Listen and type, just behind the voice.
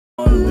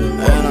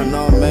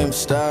them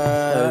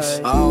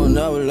stacks. I will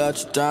never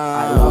let you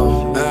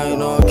down. Ain't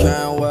no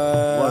can't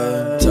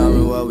wait. Tell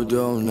me what we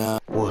do now.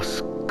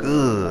 What's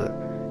good,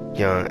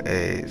 young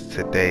A's?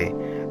 Today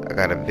I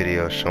got a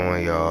video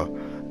showing y'all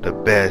the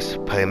best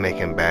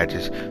playmaking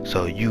badges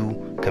so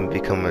you can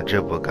become a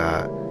dribble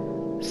god.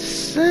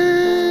 Simple.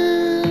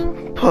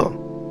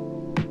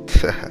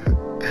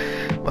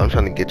 But I'm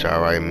trying to get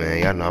y'all right,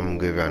 man. Y'all know I'm gonna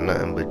give y'all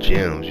nothing but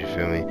gems, you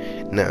feel me?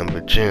 Nothing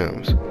but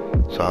gems.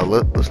 So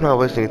let's not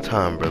waste any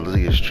time, bro. Let's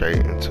get straight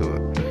into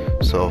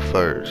it. So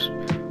first,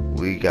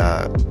 we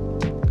got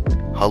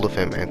Hall of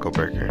Fame ankle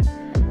breaker.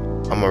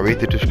 I'm gonna read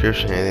the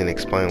description and then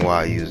explain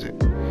why I use it.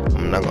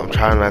 I'm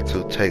trying not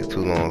to take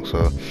too long,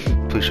 so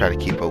please try to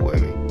keep up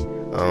with me.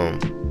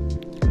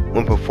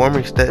 When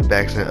performing step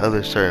backs and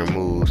other certain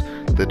moves,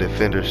 the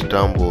defender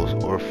stumbles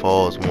or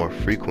falls more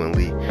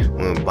frequently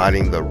when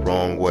biting the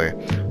wrong way.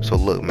 So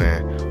look,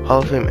 man, Hall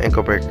of Fame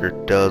ankle breaker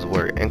does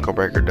work. Ankle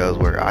breaker does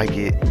work. I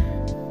get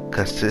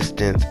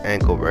consistent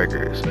ankle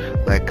breakers,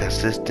 like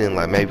consistent,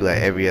 like maybe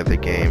like every other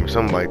game or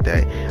something like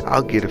that.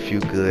 I'll get a few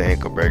good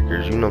ankle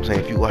breakers. You know what I'm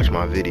saying? If you watch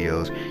my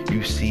videos,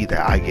 you see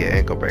that I get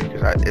ankle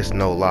breakers. It's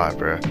no lie,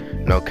 bro.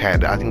 No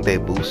cat. I think they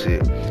boost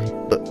it.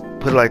 But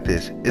put it like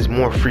this: it's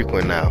more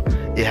frequent now.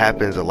 It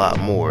happens a lot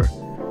more.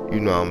 You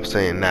know what I'm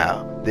saying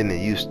now than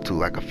it used to,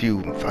 like a few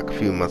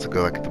months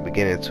ago, like at the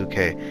beginning of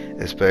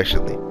 2K,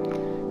 especially.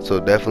 So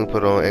definitely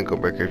put on ankle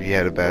breaker if you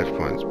had a badge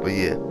points. But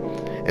yeah.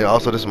 And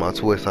also, this is my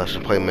 2-way slash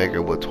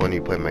playmaker with 20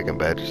 playmaking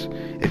badges,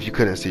 if you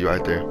couldn't see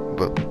right there.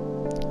 But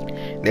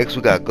next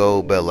we got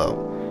gold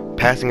bellow.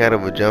 Passing out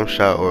of a jump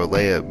shot or a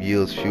layup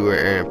yields fewer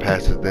errant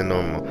passes than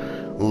normal.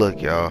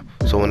 Look, y'all,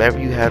 so whenever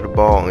you have the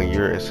ball and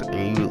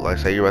you like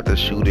say you're about to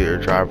shoot it or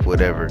drive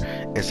whatever,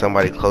 and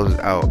somebody closes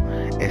out,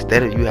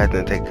 instead of you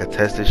having to take a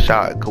contested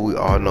shot, cause we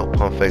all know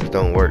pump fakes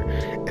don't work,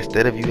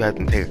 instead of you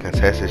having to take a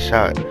contested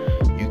shot,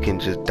 you can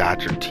just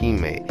dodge your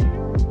teammate.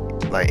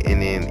 Like,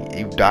 and then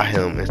you dot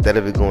him instead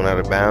of it going out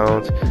of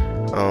bounds,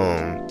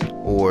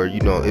 or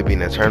you know it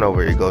being a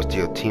turnover, it goes to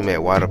your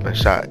teammate wide open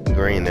shot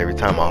green every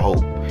time. I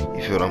hope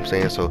you feel what I'm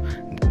saying. So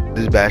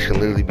this badge can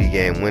literally be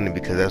game winning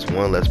because that's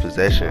one less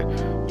possession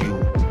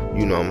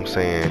you know what I'm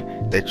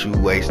saying that you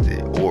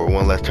wasted, or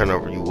one less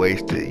turnover you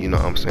wasted. You know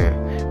what I'm saying?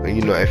 And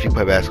you know if you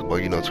play basketball,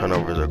 you know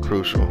turnovers are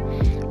crucial.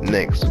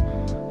 Next,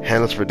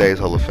 handles for days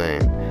Hall of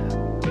Fame.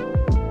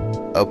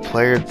 A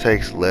player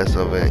takes less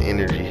of an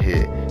energy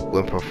hit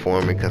when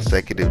performing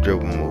consecutive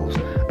dribble moves,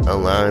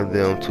 allowing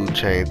them to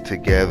chain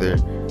together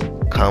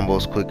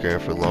combos quicker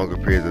and for longer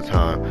periods of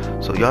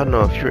time. So y'all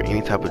know if you're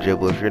any type of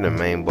dribbler, if you're the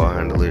main ball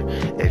handler,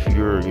 if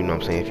you're, you know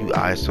what I'm saying, if you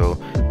ISO,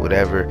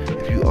 whatever,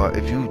 if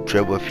you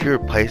dribble, if your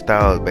play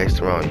style is based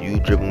around you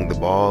dribbling the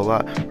ball a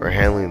lot or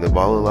handling the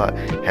ball a lot,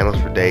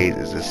 handles for days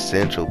is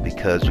essential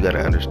because you gotta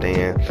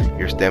understand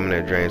your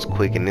stamina drains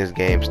quick in this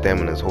game.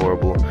 Stamina is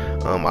horrible.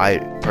 I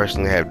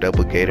personally have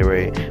double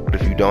Gatorade, but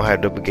if you don't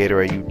have double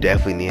Gatorade, you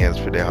definitely need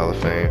handles for day Hall of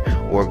Fame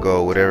or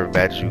gold, whatever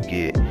badge you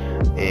get.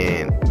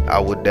 And I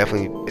would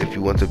definitely, if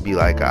you want to be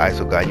like an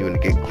ISO guy, you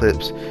want to get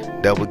clips,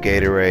 double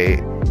Gatorade,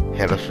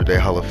 handles for day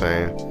Hall of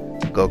Fame,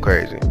 go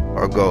crazy.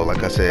 Or go,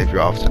 like I said, if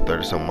you're officer 3rd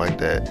or something like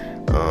that,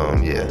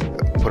 yeah,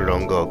 put it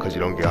on go because you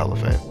don't get Hall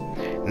of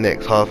Fame.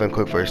 Next, Hall of Fame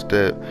quick first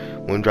step.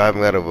 When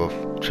driving out of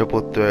a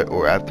triple threat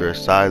or after a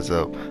size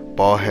up,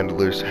 ball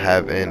handlers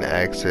have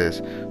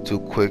access to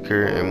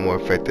quicker and more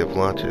effective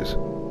launches.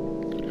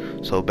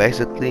 So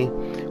basically,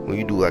 when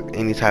you do like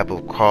any type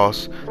of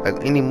cross, like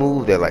any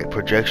move that like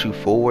projects you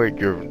forward,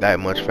 you're that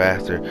much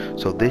faster.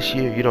 So this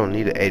year you don't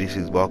need an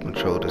 86 ball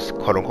control, this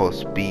quote unquote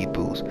speed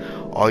boost.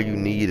 All you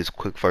need is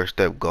quick first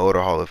step, gold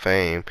or Hall of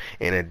Fame,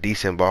 and a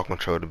decent ball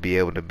control to be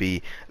able to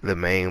be the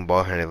main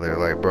ball handler.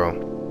 Like, bro,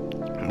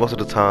 most of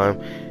the time,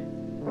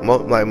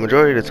 like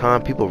majority of the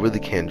time, people really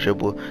can't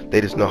dribble.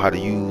 They just know how to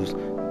use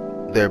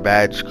their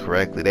badge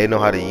correctly. They know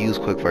how to use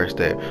quick first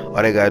step.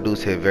 All they gotta do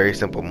is hit very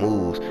simple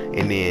moves,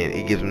 and then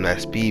it gives them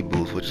that speed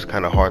boost, which is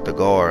kind of hard to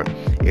guard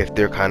if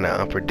they're kind of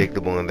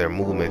unpredictable in their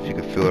movement, if you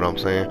can feel what I'm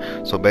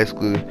saying. So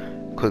basically,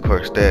 quick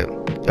first step,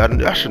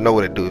 y'all should know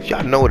what it do. If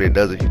y'all know what it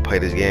does if you play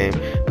this game,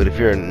 but if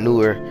you're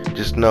newer,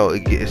 just know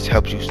it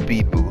helps you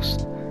speed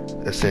boost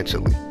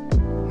essentially.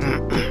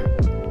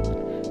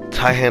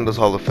 Tight handles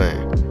Hall of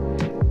Fame.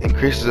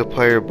 Increases a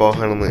player ball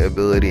handling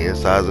ability in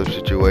size of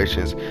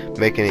situations,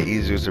 making it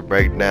easier to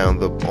break down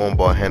the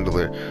on-ball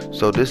handler.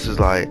 So this is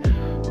like,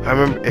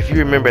 if you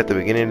remember at the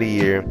beginning of the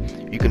year,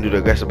 you can do the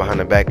aggressive behind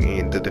the back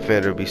and the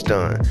defender will be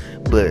stunned,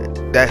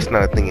 but that's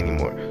not a thing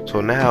anymore.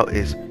 So now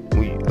it's,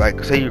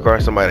 like say you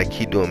guard somebody that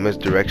keep doing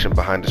misdirection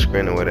behind the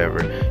screen or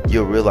whatever,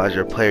 you'll realize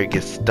your player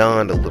gets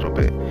stunned a little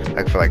bit,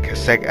 like for like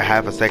a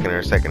half a second or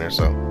a second or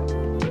so.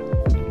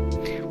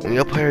 When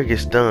your player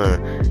gets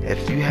stunned,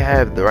 if you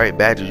have the right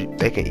badges,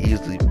 they can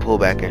easily pull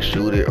back and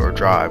shoot it or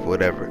drive,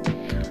 whatever.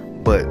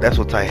 But that's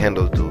what tight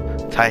handles do.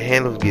 Tight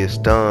handles get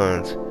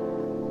stuns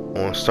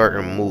on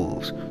certain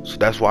moves. So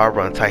that's why I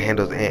run tight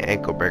handles and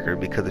ankle breaker,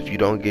 because if you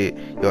don't get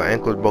your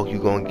ankles broke, you're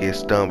gonna get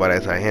stunned by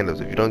that tight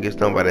handles. If you don't get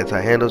stunned by that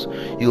tight handles,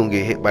 you're gonna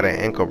get hit by that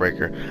ankle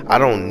breaker. I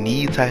don't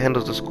need tight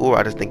handles to score.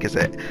 I just think it's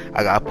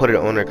I put it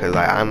on there because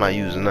I'm not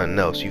using nothing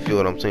else. You feel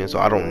what I'm saying? So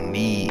I don't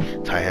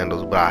need tight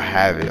handles, but I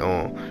have it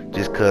on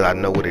just because I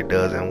know what it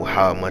does and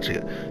how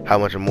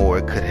much more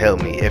it could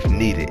help me if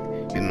needed.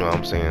 You know what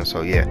I'm saying?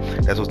 So yeah,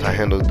 that's what tight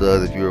handles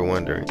does, if you were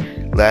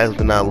wondering. Last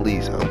but not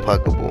least,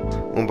 unpuckable.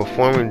 When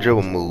performing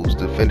dribble moves,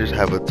 defenders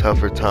have a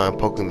tougher time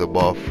poking the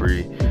ball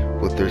free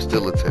with their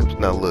steal attempts.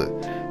 Now look,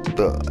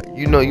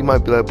 you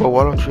might be like, bro,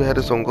 why don't you have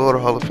this on Gold or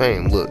Hall of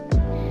Fame? Look,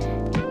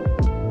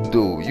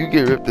 dude, you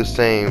get ripped the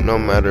same no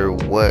matter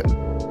what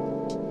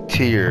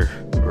tier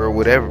or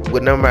whatever,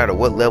 no matter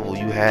what level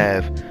you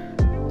have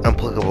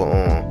unpuckable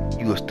on,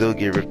 you will still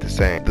get ripped the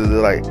same.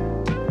 Like,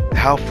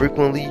 how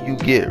frequently you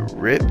get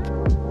ripped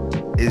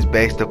is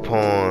based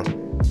upon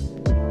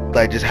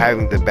like just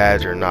having the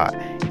badge or not.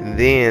 And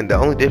then the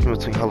only difference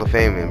between Hall of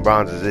Fame and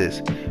bronze is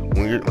this: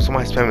 when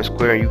somebody's spamming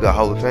square and you got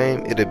Hall of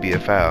Fame, it'll be a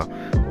foul.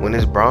 When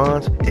it's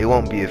bronze, it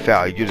won't be a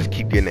foul. You just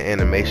keep getting the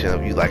animation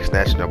of you like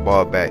snatching the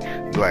ball back,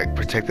 like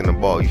protecting the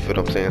ball. You feel what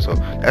I'm saying? So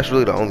that's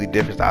really the only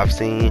difference I've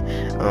seen.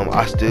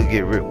 I still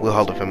get ripped with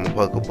Hall of Fame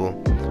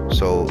unpuckable,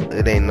 so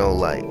it ain't no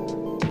like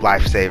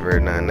lifesaver or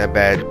nothing. That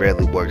badge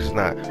barely works. It's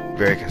not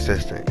very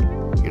consistent.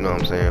 You know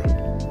what I'm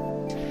saying?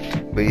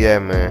 But yeah,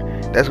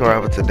 man, that's gonna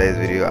wrap up today's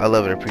video. I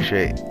love and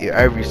appreciate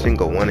every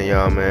single one of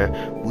y'all,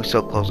 man. We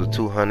so close to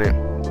 200,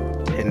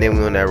 and then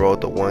we on that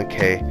road to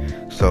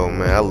 1K. So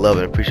man, I love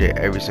and appreciate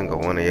every single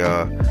one of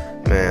y'all.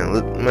 Man,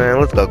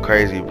 let's go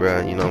crazy,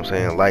 bro. You know what I'm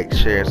saying? Like,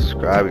 share, and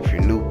subscribe if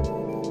you're new.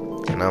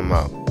 And I'm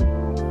out.